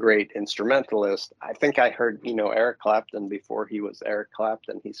a great instrumentalist. I think I heard, Eric Clapton before he was Eric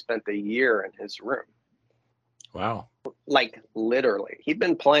Clapton. He spent a year in his room. Wow. Like literally. He'd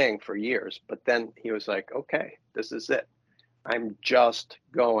been playing for years, but then he was like, okay, this is it. I'm just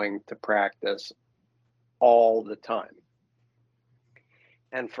going to practice all the time.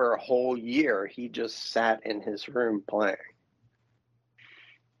 And for a whole year, he just sat in his room playing.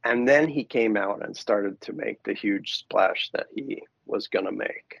 And then he came out and started to make the huge splash that he was going to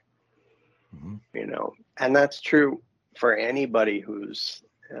make. Mm-hmm. And that's true for anybody who's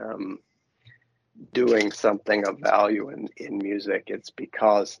doing something of value in music. It's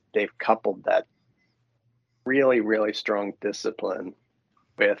because they've coupled that really, really strong discipline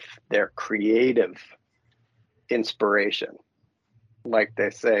with their creative inspiration. Like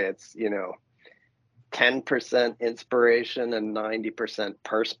they say, it's, 10% inspiration and 90%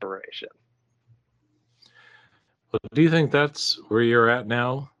 perspiration. Well, do you think that's where you're at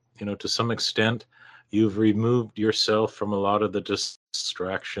now? To some extent, you've removed yourself from a lot of the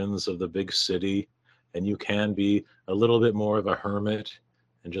distractions of the big city, and you can be a little bit more of a hermit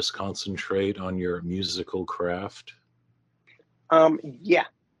and just concentrate on your musical craft? Yeah,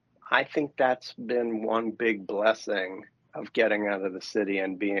 I think that's been one big blessing of getting out of the city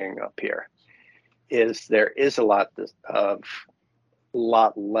and being up here. There is a lot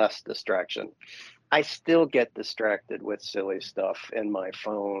less distraction. I still get distracted with silly stuff in my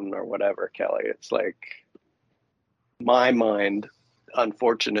phone or whatever, Kelly. It's like my mind,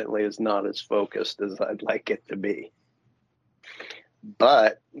 unfortunately, is not as focused as I'd like it to be.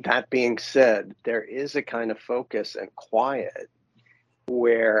 But that being said, there is a kind of focus and quiet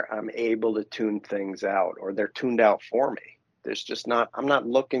where I'm able to tune things out, or they're tuned out for me. I'm not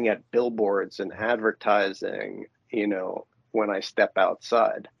looking at billboards and advertising, when I step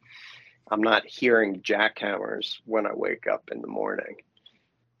outside. I'm not hearing jackhammers when I wake up in the morning.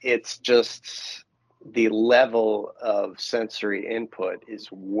 It's just the level of sensory input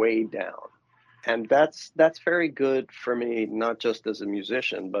is way down. And that's very good for me, not just as a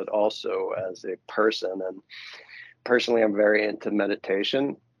musician, but also as a person. And personally, I'm very into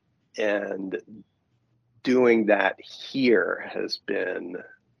meditation, and doing that here has been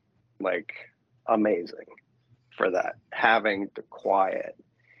like amazing for that. Having the quiet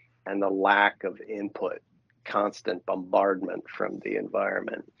and the lack of input, constant bombardment from the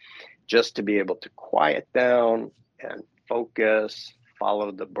environment, just to be able to quiet down and focus,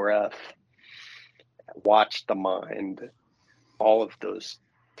 follow the breath, watch the mind, all of those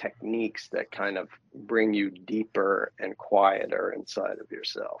techniques that kind of bring you deeper and quieter inside of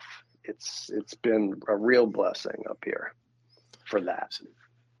yourself. It's been a real blessing up here for that.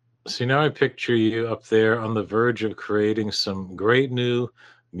 See, now I picture you up there on the verge of creating some great new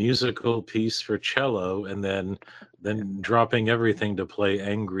musical piece for cello, and then dropping everything to play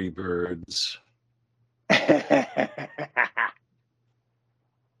Angry Birds. That's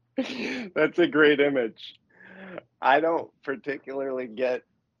a great image. I don't particularly get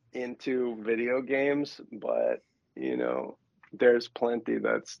into video games, but there's plenty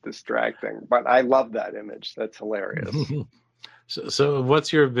that's distracting. But I love that image. That's hilarious. So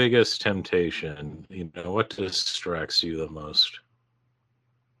what's your biggest temptation? What distracts you the most?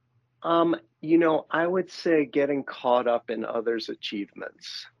 I would say getting caught up in others'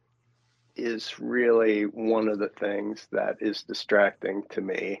 achievements is really one of the things that is distracting to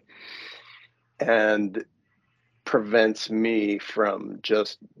me and prevents me from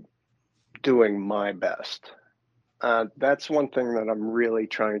just doing my best. That's one thing that I'm really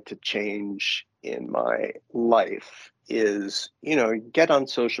trying to change in my life, is, get on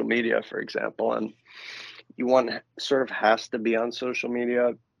social media, for example, and one sort of has to be on social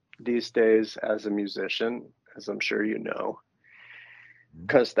media these days as a musician, as I'm sure you know,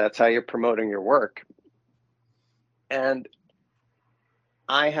 because that's how you're promoting your work. And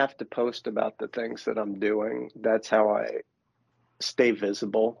I have to post about the things that I'm doing. That's how I stay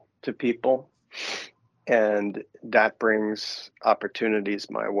visible to people. And that brings opportunities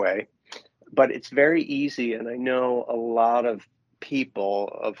my way. But it's very easy. And I know a lot of people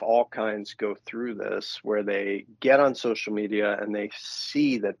of all kinds go through this, where they get on social media and they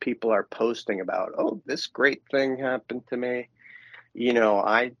see that people are posting about, oh, this great thing happened to me.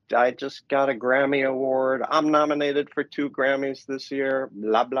 I just got a Grammy award. I'm nominated for 2 Grammys this year,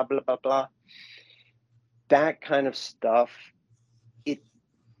 blah, blah, blah, blah, blah. That kind of stuff, it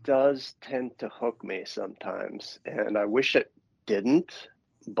does tend to hook me sometimes. And I wish it didn't,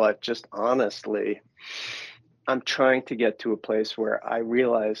 but just honestly, I'm trying to get to a place where I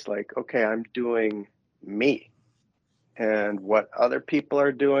realize, like, okay, I'm doing me. And what other people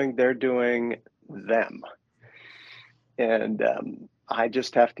are doing, they're doing them. And I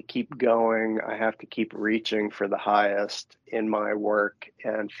just have to keep going. I have to keep reaching for the highest in my work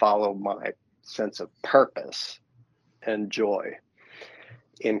and follow my sense of purpose and joy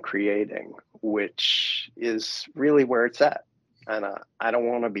in creating, which is really where it's at. And I don't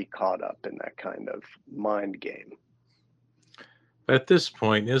want to be caught up in that kind of mind game. At this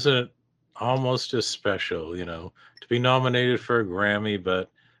point, isn't it almost as special, to be nominated for a Grammy, but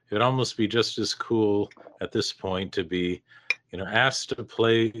it would almost be just as cool at this point to be, asked to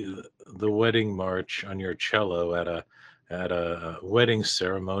play the wedding march on your cello at a wedding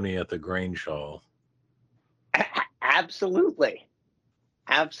ceremony at the Grange Hall. Absolutely.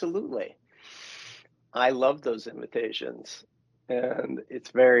 Absolutely. I love those invitations, and it's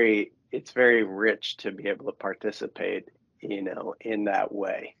very rich to be able to participate, in that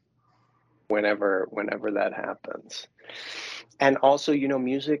way whenever that happens. And also,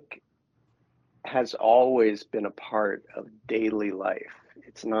 music has always been a part of daily life.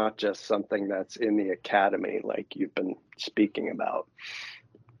 It's not just something that's in the academy like you've been speaking about.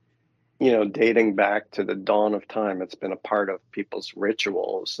 Dating back to the dawn of time, it's been a part of people's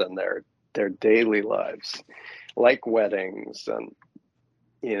rituals and their daily lives, like weddings and,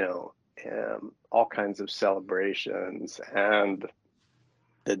 all kinds of celebrations and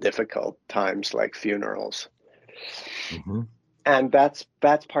the difficult times like funerals. Mm-hmm. And that's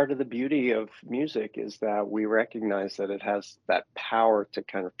part of the beauty of music, is that we recognize that it has that power to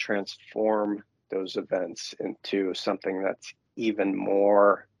kind of transform those events into something that's even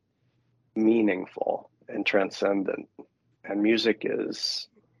more meaningful and transcendent. And music is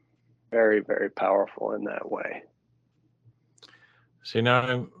very, very powerful in that way. See, now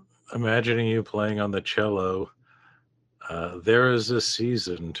I'm imagining you playing on the cello. There is a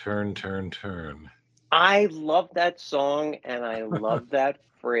season, turn, turn, turn. I love that song, and I love that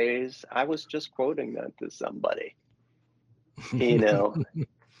phrase. I was just quoting that to somebody.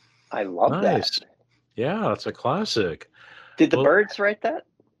 I love Nice. that. Yeah, it's a classic. Did the Well, Byrds write that?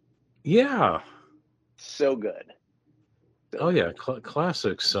 yeah. So good. Oh, yeah,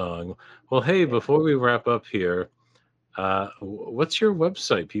 classic song. Well, hey, before we wrap up here, what's your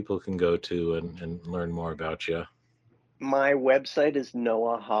website people can go to and learn more about you? My website is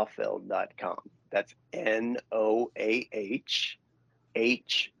noahhoffeld.com. That's NOAH,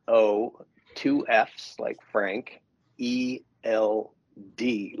 2 F's like Frank, ELD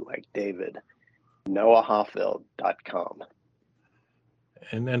like David, noahhoffeld.com.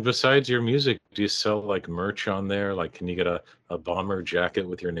 And besides your music, do you sell like merch on there? Like, can you get a bomber jacket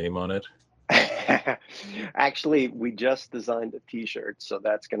with your name on it? Actually, we just designed a t-shirt, so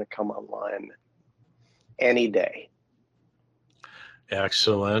that's going to come online any day.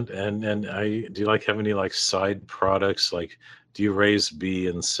 Excellent. And do you have any like side products? Like, do you raise bee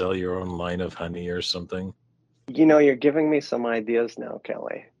and sell your own line of honey or something? You're giving me some ideas now,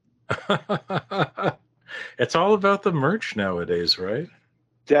 Kelly. It's all about the merch nowadays, right?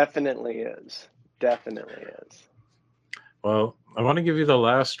 Definitely is. Definitely is. Well, I want to give you the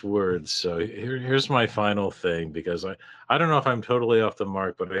last words. So here's my final thing, because I don't know if I'm totally off the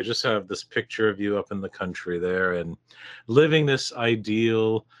mark, but I just have this picture of you up in the country there and living this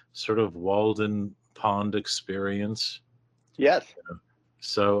ideal sort of Walden Pond experience. Yes.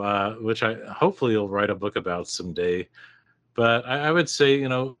 So, which I hopefully you'll write a book about someday. But I would say,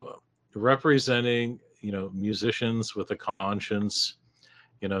 representing, musicians with a conscience,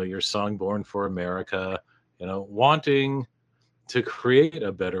 your song Born for America, wanting to create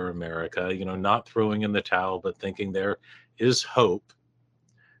a better America, not throwing in the towel, but thinking there is hope.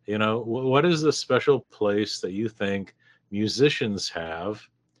 What is the special place that you think musicians have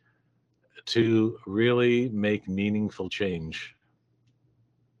to really make meaningful change?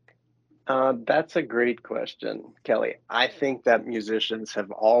 That's a great question, Kelly. I think that musicians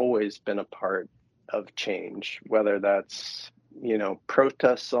have always been a part of change, whether that's,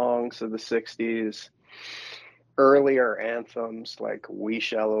 protest songs of the 60s, earlier anthems like We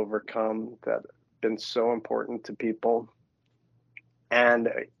Shall Overcome that have been so important to people. And,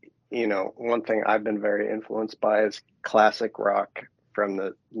 one thing I've been very influenced by is classic rock from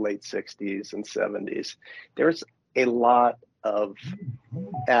the late 60s and 70s. There's a lot of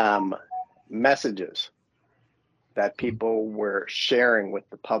messages that people were sharing with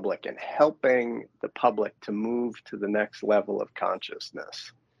the public and helping the public to move to the next level of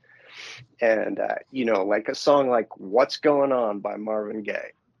consciousness. And, like a song like What's Going On by Marvin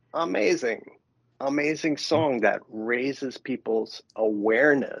Gaye, amazing song that raises people's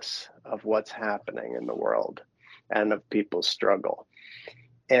awareness of what's happening in the world and of people's struggle.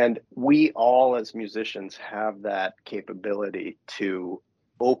 And we all as musicians have that capability to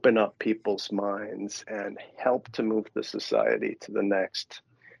open up people's minds and help to move the society to the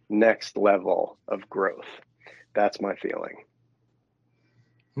next level of growth. That's my feeling.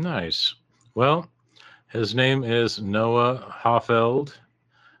 Nice. Well, his name is Noah Hoffeld.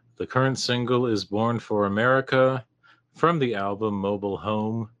 The current single is Born for America from the album Mobile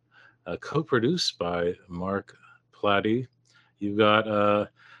Home, co-produced by Mark Plati. You've got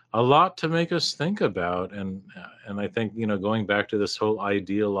a lot to make us think about, and I think, going back to this whole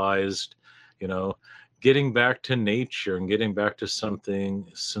idealized, getting back to nature and getting back to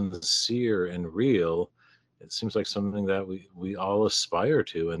something sincere and real, it seems like something that we all aspire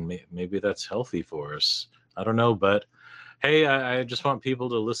to, and maybe that's healthy for us. I don't know, but hey, I just want people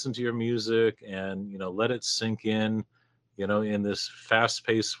to listen to your music and, let it sink in, in this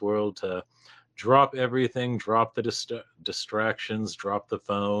fast-paced world, to drop everything, drop the distractions, drop the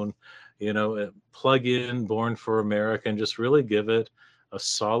phone, plug in Born for America and just really give it a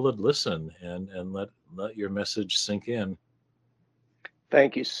solid listen and let your message sink in.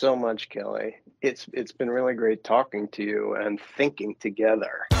 Thank you so much, Kelly. It's been really great talking to you and thinking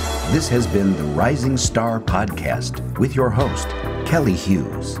together. This has been the Rising Star Podcast with your host, Kelly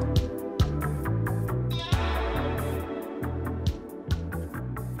Hughes.